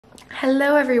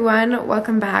Hello everyone,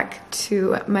 welcome back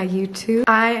to my YouTube.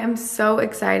 I am so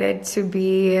excited to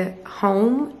be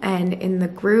home and in the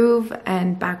groove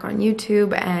and back on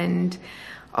YouTube and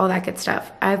all that good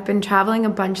stuff. I've been traveling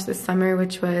a bunch this summer,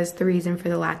 which was the reason for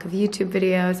the lack of YouTube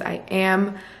videos. I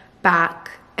am back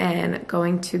and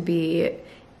going to be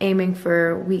aiming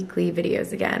for weekly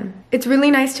videos again. It's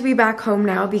really nice to be back home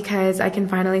now because I can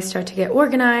finally start to get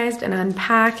organized and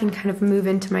unpack and kind of move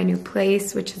into my new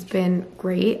place, which has been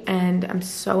great, and I'm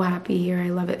so happy here. I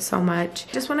love it so much.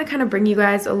 Just want to kind of bring you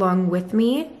guys along with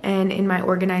me and in my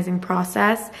organizing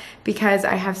process because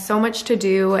I have so much to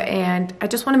do and I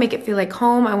just want to make it feel like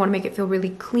home. I want to make it feel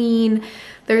really clean.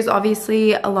 There's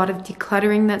obviously a lot of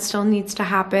decluttering that still needs to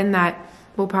happen that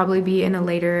will probably be in a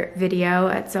later video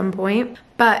at some point.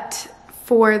 But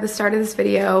for the start of this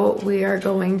video, we are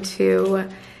going to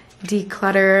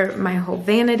declutter my whole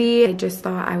vanity. I just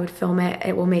thought I would film it.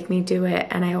 It will make me do it.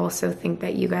 And I also think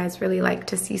that you guys really like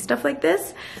to see stuff like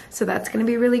this. So that's gonna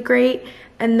be really great.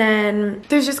 And then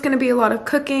there's just gonna be a lot of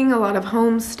cooking, a lot of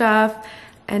home stuff,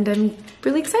 and I'm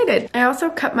really excited. I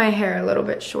also cut my hair a little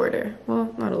bit shorter.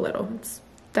 Well, not a little, it's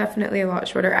definitely a lot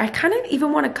shorter. I kind of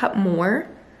even wanna cut more,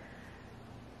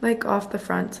 like off the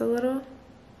fronts a little.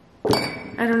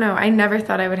 I don't know, I never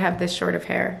thought I would have this short of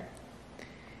hair.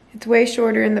 It's way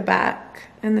shorter in the back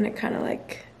and then it kind of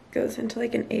like goes into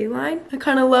like an A-line. I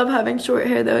kind of love having short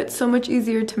hair though, it's so much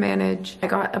easier to manage. I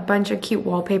got a bunch of cute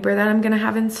wallpaper that I'm gonna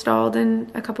have installed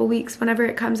in a couple weeks whenever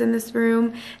it comes in this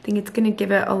room. I think it's gonna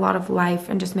give it a lot of life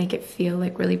and just make it feel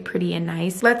like really pretty and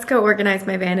nice. Let's go organize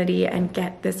my vanity and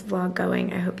get this vlog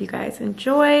going. I hope you guys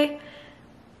enjoy.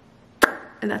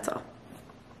 And that's all.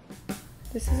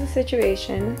 This is a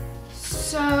situation.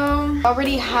 So, I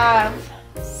already have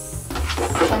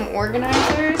some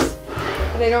organizers,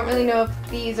 but I don't really know if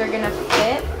these are gonna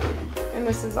fit. And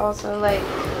this is also like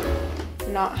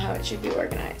not how it should be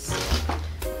organized,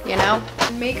 you know?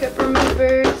 Makeup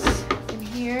removers in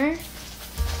here.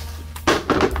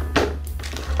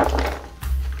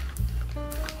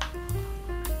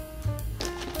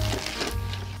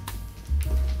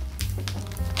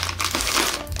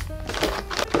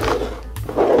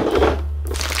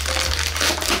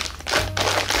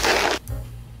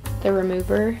 The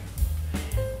remover.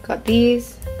 Got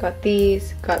these, got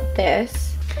these, got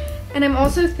this. And I'm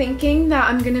also thinking that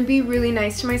I'm gonna be really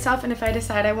nice to myself, and if I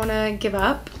decide I wanna give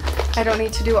up, I don't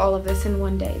need to do all of this in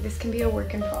one day. This can be a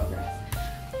work in progress.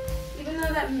 Even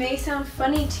though that may sound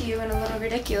funny to you and a little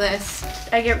ridiculous,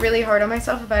 I get really hard on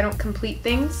myself if I don't complete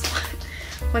things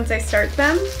once I start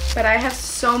them. But I have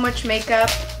so much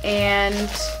makeup, and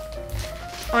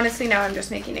honestly now I'm just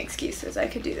making excuses. I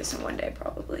could do this in one day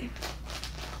probably.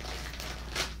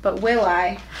 But will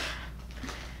I?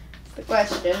 That's the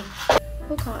question.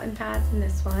 Couple cotton pads in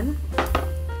this one. I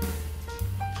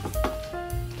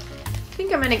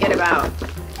think I'm gonna get about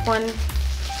one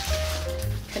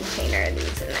container of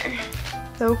these in there.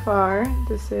 So far,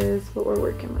 this is what we're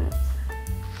working with.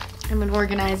 I'm an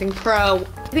organizing pro.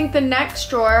 I think the next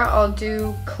drawer I'll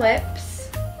do clips,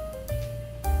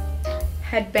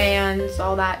 headbands,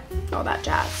 all that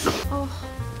jazz. Oh,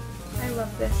 I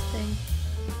love this thing.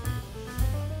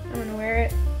 I'm gonna wear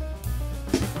it.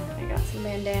 I got some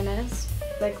bandanas,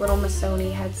 like little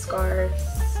Missoni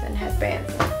headscarves and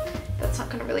headbands. That's not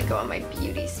gonna really go on my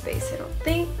beauty space, I don't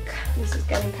think. This is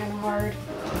getting kind of hard.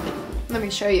 Let me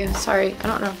show you. Sorry, I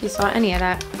don't know if you saw any of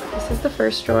that. This is the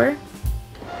first drawer.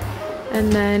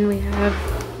 And then we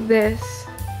have this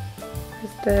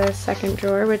is the second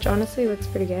drawer, which honestly looks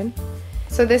pretty good.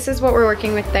 So this is what we're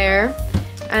working with there.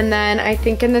 And then I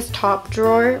think in this top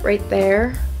drawer right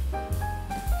there,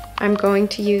 I'm going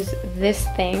to use this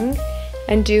thing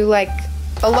and do like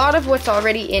a lot of what's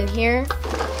already in here,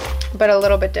 but a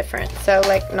little bit different. So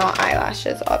like not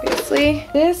eyelashes, obviously.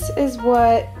 This is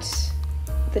what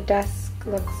the desk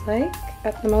looks like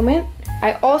at the moment.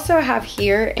 I also have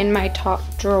here in my top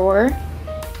drawer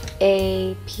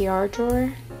a PR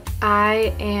drawer.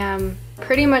 I am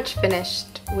pretty much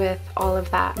finished with all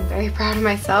of that. I'm very proud of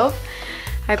myself.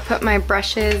 I put my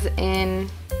brushes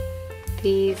in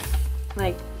these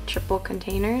like triple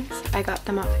containers. I got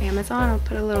them off Amazon. I'll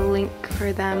put a little link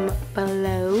for them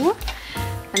below.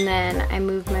 And then I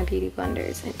moved my beauty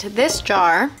blenders into this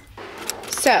jar.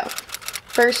 So,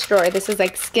 first drawer, this is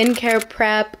like skincare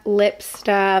prep, lip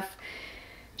stuff,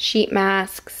 sheet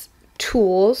masks,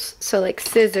 tools, so like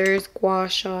scissors, gua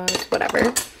sha,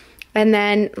 whatever. And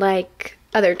then like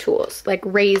other tools, like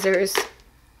razors,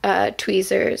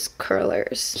 tweezers,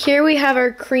 curlers. Here we have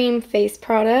our cream face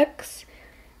products.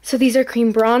 So these are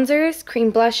cream bronzers, cream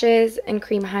blushes, and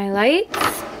cream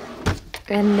highlights.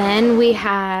 And then we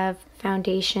have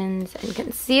foundations and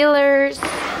concealers.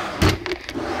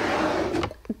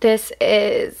 This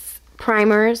is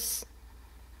primers,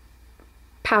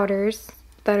 powders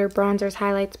that are bronzers,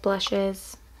 highlights,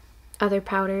 blushes, other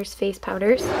powders, face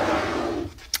powders,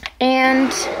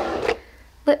 and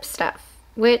lip stuff,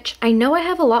 which I know I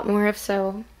have a lot more of,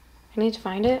 so I need to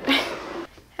find it.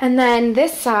 And then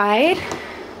this side,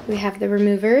 we have the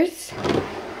removers,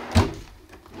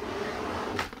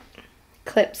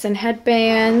 clips and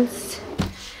headbands.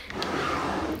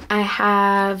 I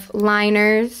have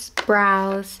liners,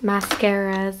 brows,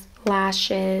 mascaras,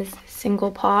 lashes,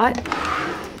 single pot.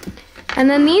 And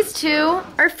then these two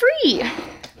are free.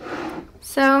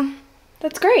 So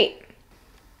that's great.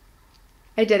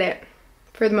 I did it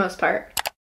for the most part.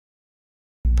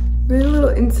 We had a little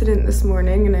incident this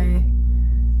morning and I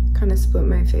kind of split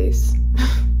my face. But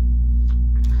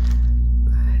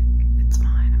it's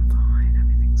fine, I'm fine,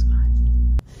 everything's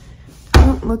fine. I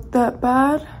don't look that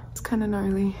bad. It's kind of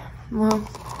gnarly. Well,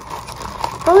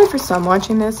 probably for some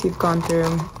watching this, you've gone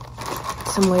through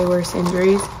some way worse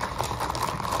injuries.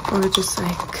 Or just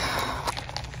like,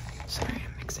 sorry,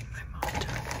 I'm mixing my mom.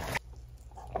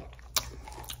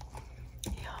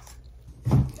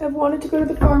 Yeah. I've wanted to go to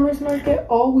the farmer's market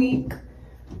all week.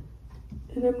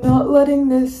 And I'm not letting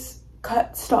this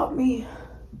cut stop me.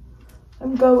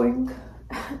 I'm going.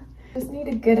 Just need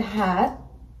a good hat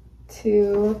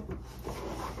to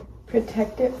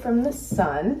protect it from the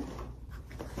sun.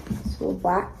 It's all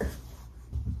black.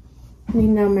 I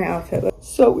mean, now my outfit looks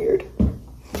so weird.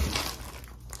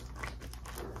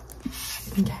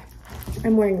 Okay,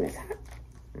 I'm wearing this hat.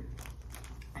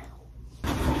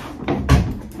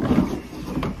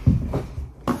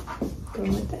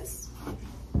 Going with this.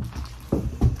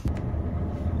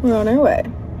 We're on our way.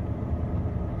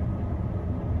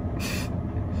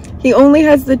 He only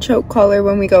has the choke collar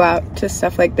when we go out to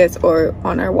stuff like this or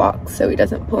on our walks, so he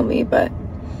doesn't pull me, but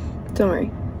don't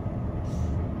worry.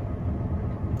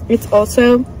 It's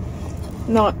also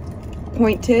not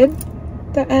pointed,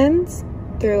 the ends.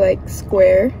 They're like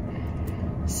square,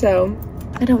 so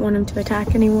I don't want him to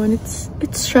attack anyone. It's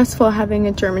stressful having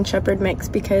a German Shepherd mix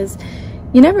because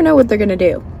you never know what they're gonna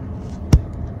do.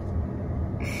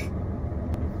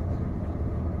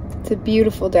 It's a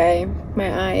beautiful day.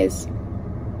 My eyes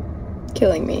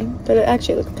killing me, but it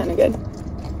actually looks kind of good.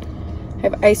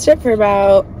 I've iced it for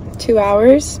about 2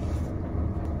 hours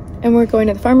and we're going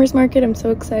to the farmer's market. I'm so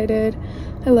excited.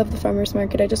 I love the farmer's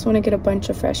market. I just want to get a bunch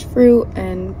of fresh fruit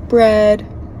and bread,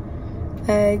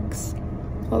 eggs,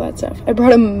 all that stuff. I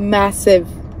brought a massive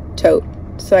tote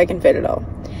so I can fit it all.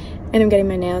 And I'm getting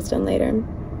my nails done later.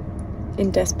 I'm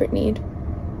in desperate need.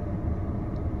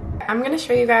 I'm going to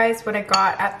show you guys what I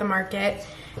got at the market.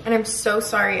 And I'm so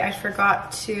sorry I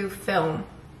forgot to film.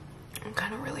 It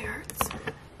kind of really hurts.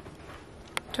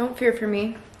 Don't fear for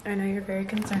me. I know you're very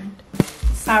concerned.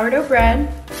 Sourdough bread.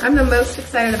 I'm the most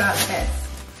excited about this.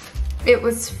 It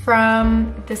was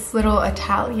from this little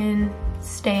Italian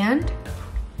stand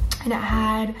and it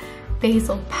had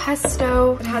basil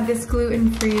pesto. It had this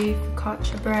gluten-free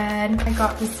focaccia bread. I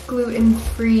got this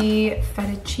gluten-free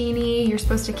fettuccine. You're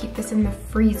supposed to keep this in the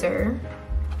freezer,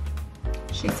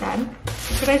 she said,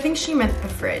 but I think she meant the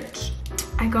fridge.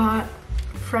 I got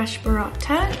fresh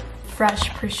burrata,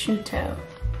 fresh prosciutto,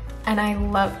 and I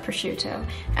love prosciutto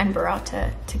and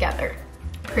burrata together.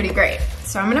 Pretty great.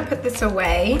 So I'm gonna put this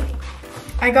away.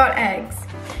 I got eggs.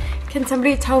 Can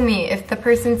somebody tell me if the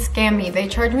person scammed me? They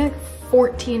charged me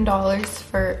 $14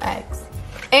 for eggs.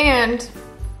 And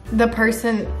the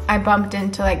person, I bumped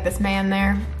into like this man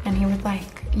there and he was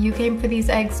like, you came for these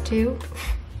eggs too?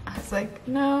 I was like,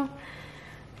 no,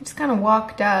 I just kind of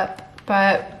walked up,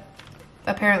 but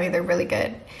apparently they're really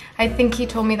good. I think he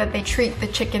told me that they treat the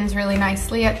chickens really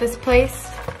nicely at this place,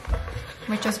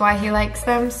 which is why he likes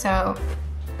them, so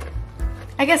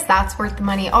I guess that's worth the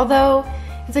money. Although,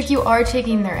 it's like you are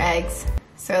taking their eggs,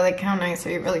 so like how nice are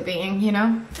you really being, you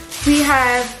know? We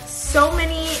have so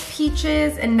many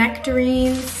peaches and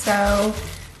nectarines, so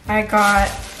I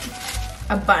got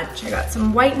a bunch. I got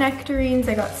some white nectarines,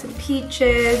 I got some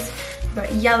peaches, I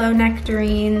got yellow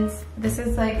nectarines. This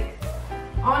is like,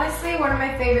 honestly, one of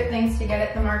my favorite things to get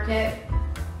at the market.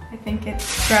 I think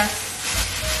it's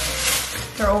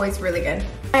just, they're always really good.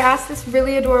 I asked this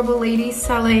really adorable lady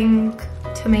selling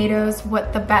tomatoes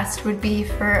what the best would be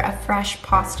for a fresh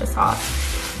pasta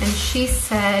sauce. And she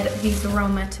said these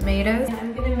Roma tomatoes.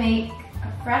 I'm gonna make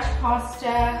a fresh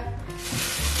pasta,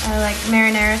 like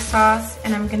marinara sauce,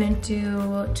 and I'm gonna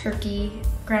do turkey,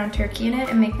 ground turkey in it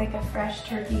and make like a fresh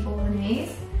turkey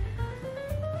bolognese.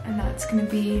 And that's gonna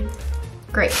be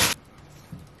great.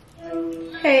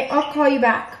 Hey, I'll call you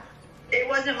back. It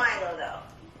wasn't Milo though.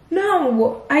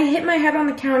 No, I hit my head on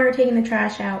the counter taking the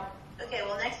trash out. Okay,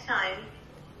 well next time,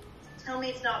 tell me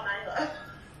it's not my fault.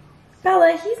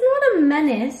 Bella, he's not a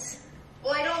menace.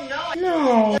 Well, I don't know.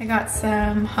 No. I got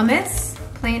some hummus,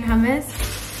 plain hummus,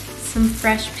 some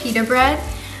fresh pita bread.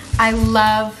 I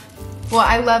love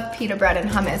pita bread and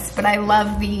hummus, but I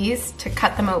love these to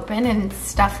cut them open and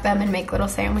stuff them and make little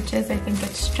sandwiches. I think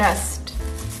it's just,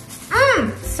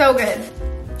 so good.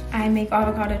 I make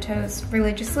avocado toast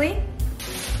religiously.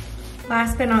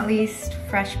 Last but not least,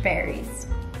 fresh berries.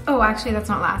 Oh, actually that's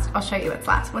not last. I'll show you what's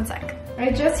last, 1 sec.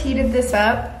 I just heated this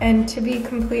up, and to be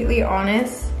completely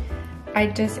honest, I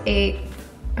just ate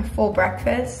a full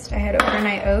breakfast. I had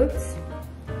overnight oats,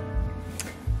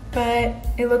 but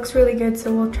it looks really good,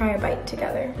 so we'll try a bite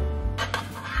together.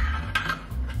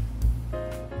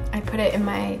 I put it in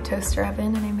my toaster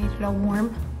oven and I made it all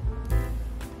warm.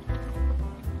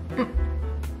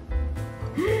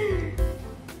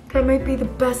 That might be the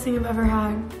best thing I've ever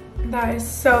had. That is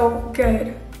so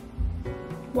good.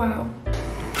 Wow.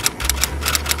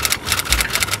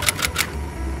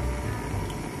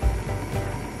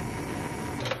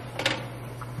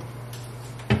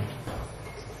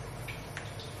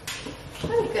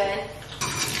 Pretty good.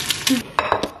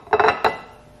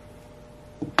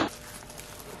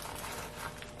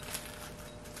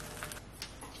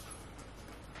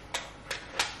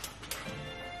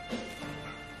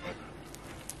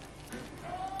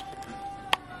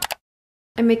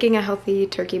 I'm making a healthy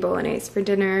turkey bolognese for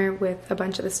dinner with a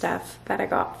bunch of the stuff that I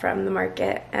got from the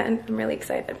market, and I'm really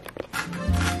excited.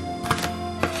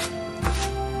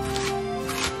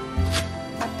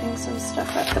 Cutting some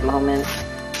stuff at the moment.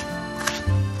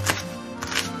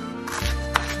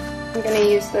 I'm gonna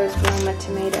use those Roma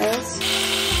tomatoes.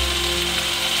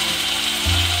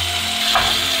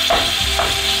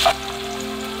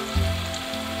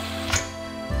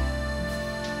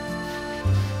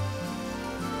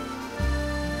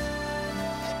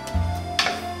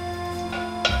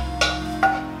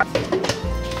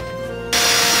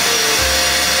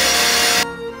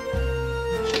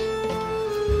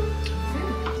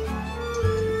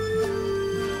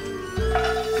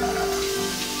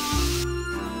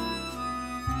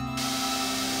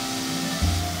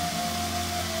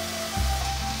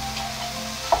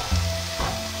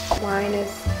 Wine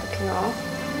is cooking off.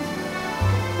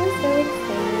 I'm so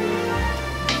excited.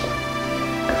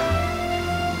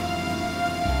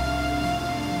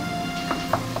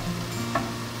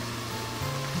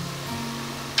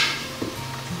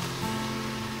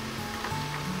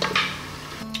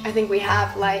 I think we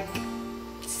have like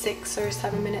 6 or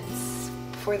 7 minutes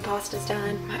before the pasta's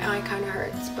done. My eye kind of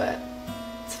hurts, but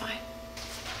it's fine.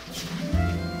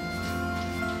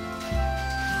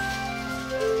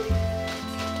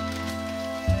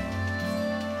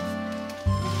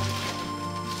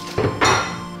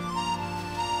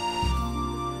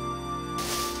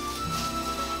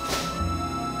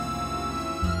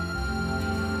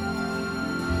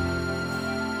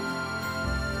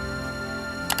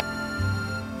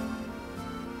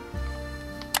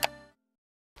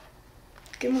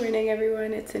 Good morning,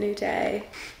 everyone. It's a new day.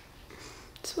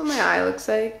 This is what my eye looks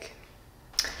like.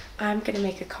 I'm gonna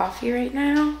make a coffee right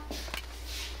now.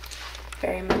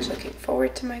 Very much looking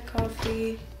forward to my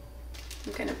coffee.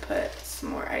 I'm gonna put some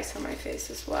more ice on my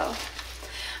face as well.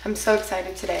 I'm so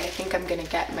excited today. I think I'm gonna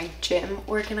get my gym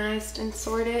organized and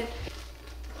sorted.